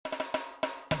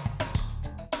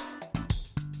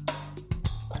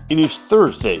It is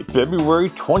Thursday, February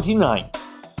 29th,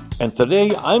 and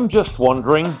today I'm just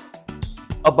wondering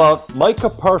about Micah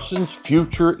Parsons'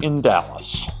 future in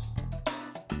Dallas.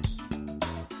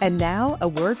 And now, a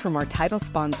word from our title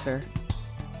sponsor.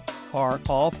 Are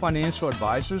all financial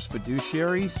advisors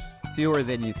fiduciaries? Fewer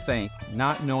than you think.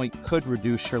 Not knowing could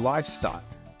reduce your lifestyle.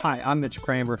 Hi, I'm Mitch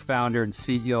Kramer, founder and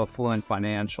CEO of Fluent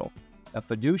Financial. A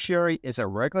fiduciary is a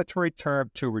regulatory term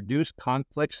to reduce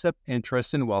conflicts of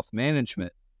interest in wealth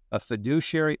management. A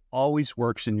fiduciary always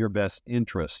works in your best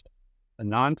interest. A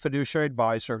non-fiduciary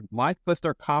advisor might put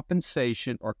their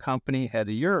compensation or company ahead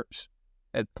of yours.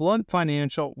 At Fluent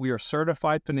Financial, we are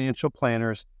certified financial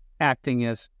planners acting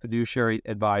as fiduciary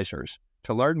advisors.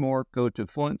 To learn more, go to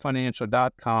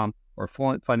fluentfinancial.com or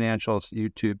Fluent Financial's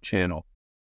YouTube channel.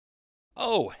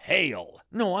 Oh, hail.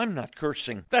 No, I'm not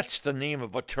cursing. That's the name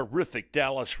of a terrific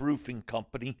Dallas roofing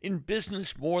company in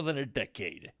business more than a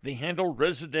decade. They handle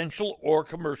residential or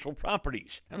commercial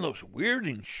properties. And those weird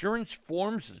insurance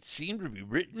forms that seem to be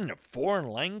written in a foreign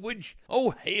language?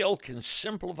 Oh, hail can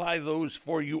simplify those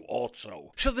for you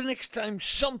also. So the next time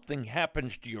something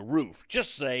happens to your roof,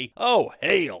 just say, oh,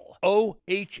 hail.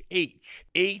 O-H-H-H-A-I-L.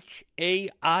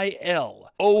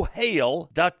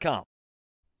 Ohail.com.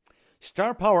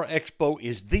 Star Power Expo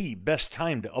is the best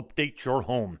time to update your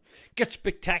home. Get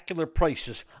spectacular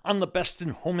prices on the best in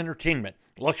home entertainment,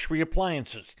 luxury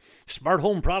appliances, smart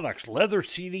home products, leather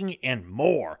seating, and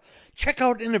more. Check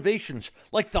out innovations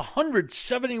like the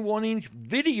 171-inch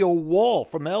video wall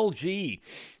from LG.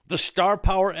 The Star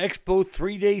Power Expo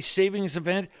 3-day savings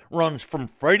event runs from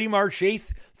Friday, March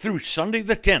 8th through Sunday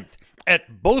the 10th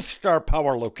at both Star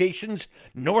Power locations,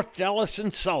 North Dallas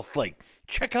and South Lake.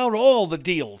 Check out all the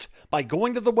deals by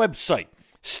going to the website,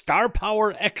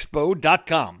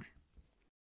 starpowerexpo.com.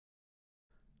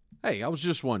 Hey, I was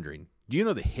just wondering, do you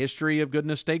know the history of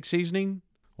goodness steak seasoning?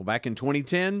 Well, back in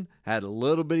 2010, I had a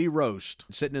little bitty roast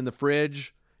sitting in the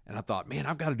fridge, and I thought, man,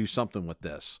 I've got to do something with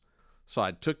this. So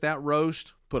I took that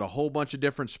roast, put a whole bunch of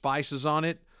different spices on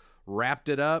it, wrapped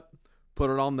it up, put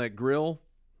it on that grill.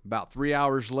 About 3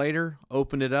 hours later,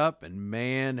 opened it up, and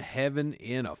man, heaven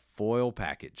in a foil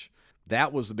package.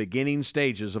 That was the beginning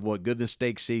stages of what goodness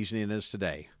steak seasoning is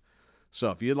today.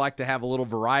 So if you'd like to have a little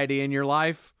variety in your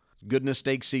life, goodness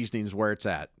steak seasoning is where it's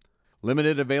at.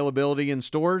 Limited availability in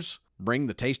stores.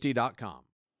 BringTheTasty.com.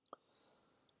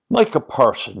 Micah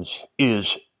Parsons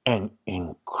is an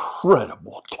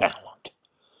incredible talent.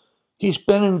 He's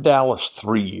been in Dallas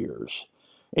 3 years,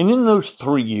 and in those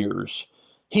 3 years,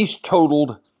 he's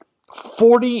totaled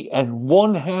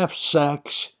 40.5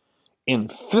 sacks in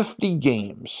 50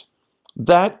 games.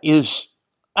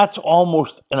 That's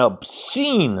almost an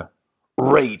obscene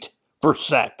rate for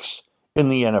sacks in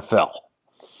the NFL.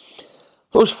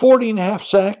 Those 40.5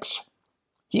 sacks,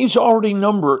 he's already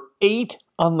number 8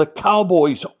 on the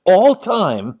Cowboys all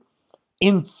time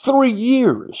in 3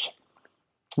 years.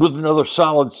 With another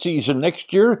solid season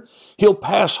next year, he'll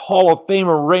pass Hall of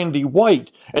Famer Randy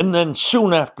White, and then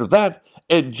soon after that,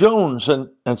 Ed Jones, and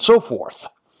so forth.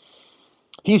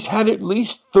 He's had at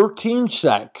least 13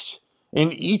 sacks in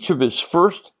each of his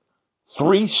first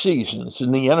 3 seasons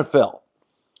in the NFL.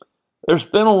 There's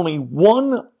been only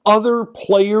one other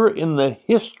player in the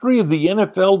history of the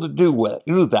NFL to do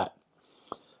that,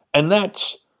 and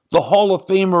that's the Hall of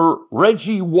Famer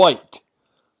Reggie White,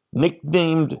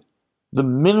 nicknamed the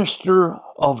Minister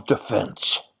of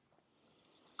Defense.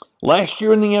 Last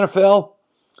year in the NFL,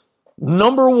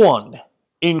 number 1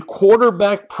 in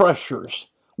quarterback pressures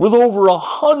with over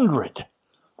 100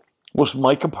 was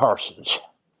Micah Parsons.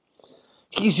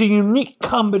 He's a unique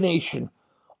combination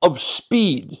of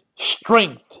speed,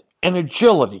 strength, and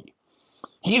agility.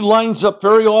 He lines up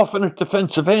very often at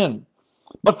defensive end,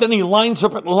 but then he lines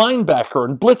up at linebacker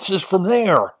and blitzes from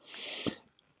there.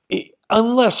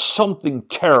 Unless something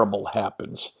terrible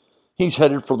happens, he's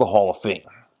headed for the Hall of Fame.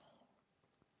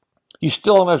 He's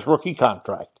still on his rookie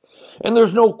contract, and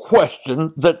there's no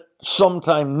question that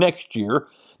sometime next year,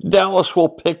 Dallas will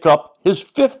pick up his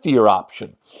 5th-year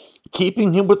option,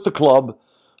 keeping him with the club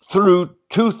through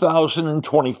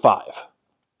 2025.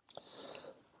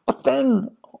 But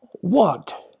then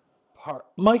what?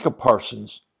 Micah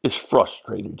Parsons is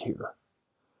frustrated here.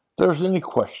 There's any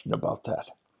question about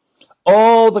that.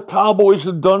 Oh, the Cowboys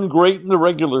have done great in the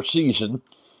regular season,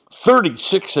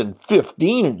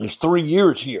 36-15 in his 3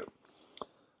 years here.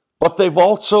 But they've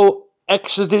also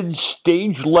exited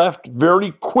stage left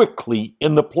very quickly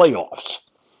in the playoffs.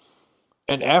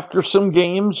 And after some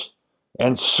games,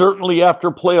 and certainly after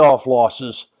playoff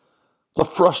losses, the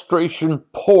frustration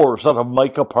pours out of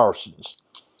Micah Parsons.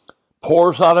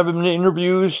 Pours out of him in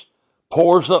interviews,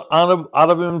 pours out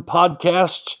of him in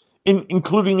podcasts,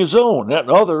 including his own and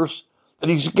others that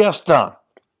he's a guest on.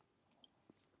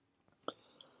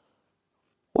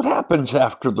 What happens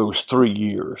after those 3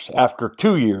 years, after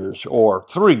 2 years, or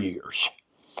 3 years?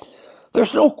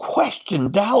 There's no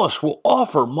question Dallas will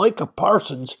offer Micah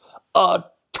Parsons a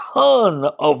ton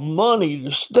of money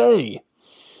to stay.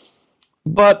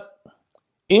 But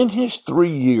in his 3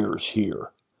 years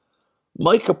here,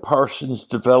 Micah Parsons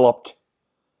developed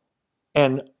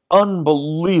an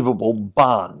unbelievable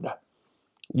bond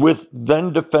with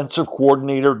then defensive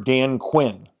coordinator Dan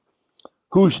Quinn,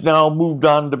 who's now moved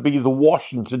on to be the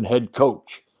Washington head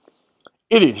coach.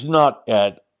 It is not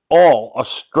at all a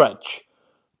stretch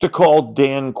to call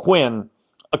Dan Quinn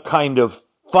a kind of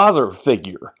father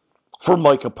figure for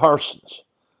Micah Parsons.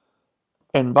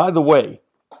 And by the way,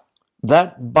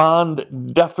 that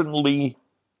bond definitely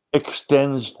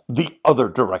extends the other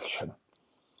direction.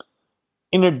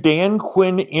 In a Dan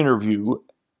Quinn interview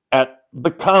at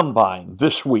the Combine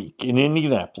this week in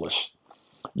Indianapolis,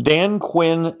 Dan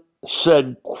Quinn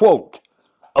said, quote,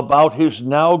 about his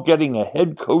now getting a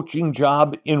head coaching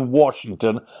job in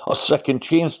Washington, a second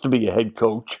chance to be a head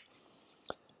coach,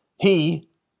 he,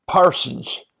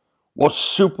 Parsons, was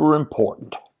super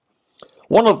important.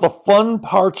 One of the fun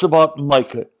parts about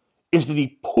Micah is that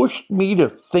he pushed me to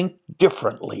think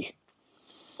differently.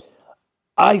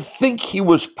 I think he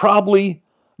was probably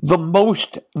the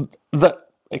most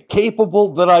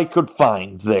capable that I could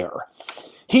find there.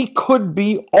 He could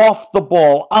be off the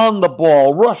ball, on the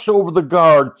ball, rush over the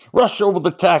guard, rush over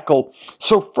the tackle.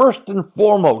 So first and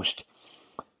foremost,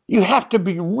 you have to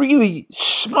be really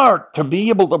smart to be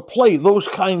able to play those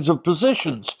kinds of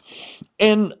positions.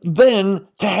 And then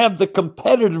to have the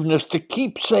competitiveness to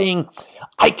keep saying,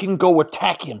 I can go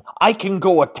attack him, I can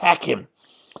go attack him.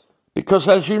 Because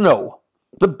as you know,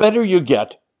 the better you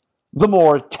get, the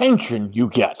more attention you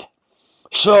get.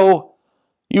 So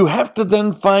you have to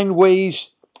then find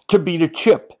ways to beat a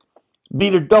chip,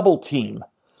 beat a double team,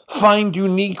 find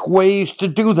unique ways to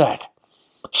do that.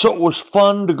 So it was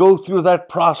fun to go through that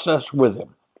process with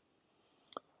him.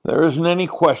 There isn't any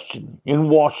question in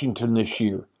Washington this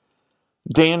year,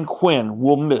 Dan Quinn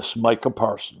will miss Micah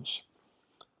Parsons.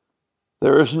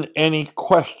 There isn't any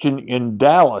question in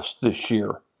Dallas this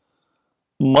year,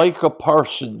 Micah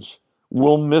Parsons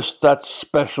will miss that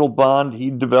special bond he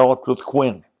developed with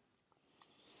Quinn.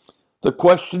 The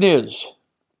question is,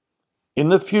 in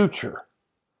the future,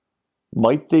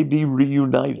 might they be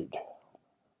reunited?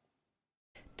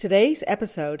 Today's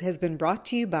episode has been brought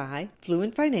to you by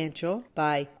Fluent Financial,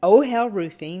 by Oh Hell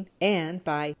Roofing, and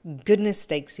by Goodness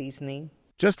Steak Seasoning.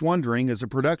 Just Wondering is a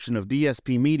production of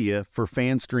DSP Media for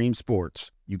FanStream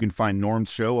Sports. You can find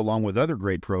Norm's show along with other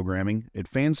great programming at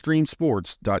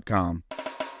fanstreamsports.com.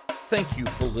 Thank you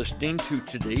for listening to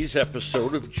today's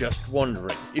episode of Just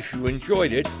Wondering. If you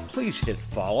enjoyed it, please hit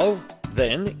follow.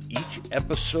 Then each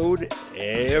episode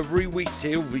every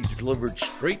weekday will be delivered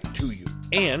straight to you.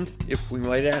 And if we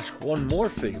might ask one more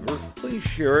favor, please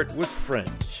share it with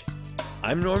friends.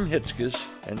 I'm Norm Hitzges,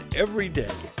 and every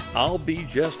day I'll be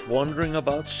just wondering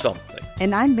about something.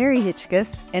 And I'm Mary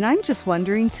Hitchkus, and I'm just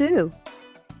wondering too.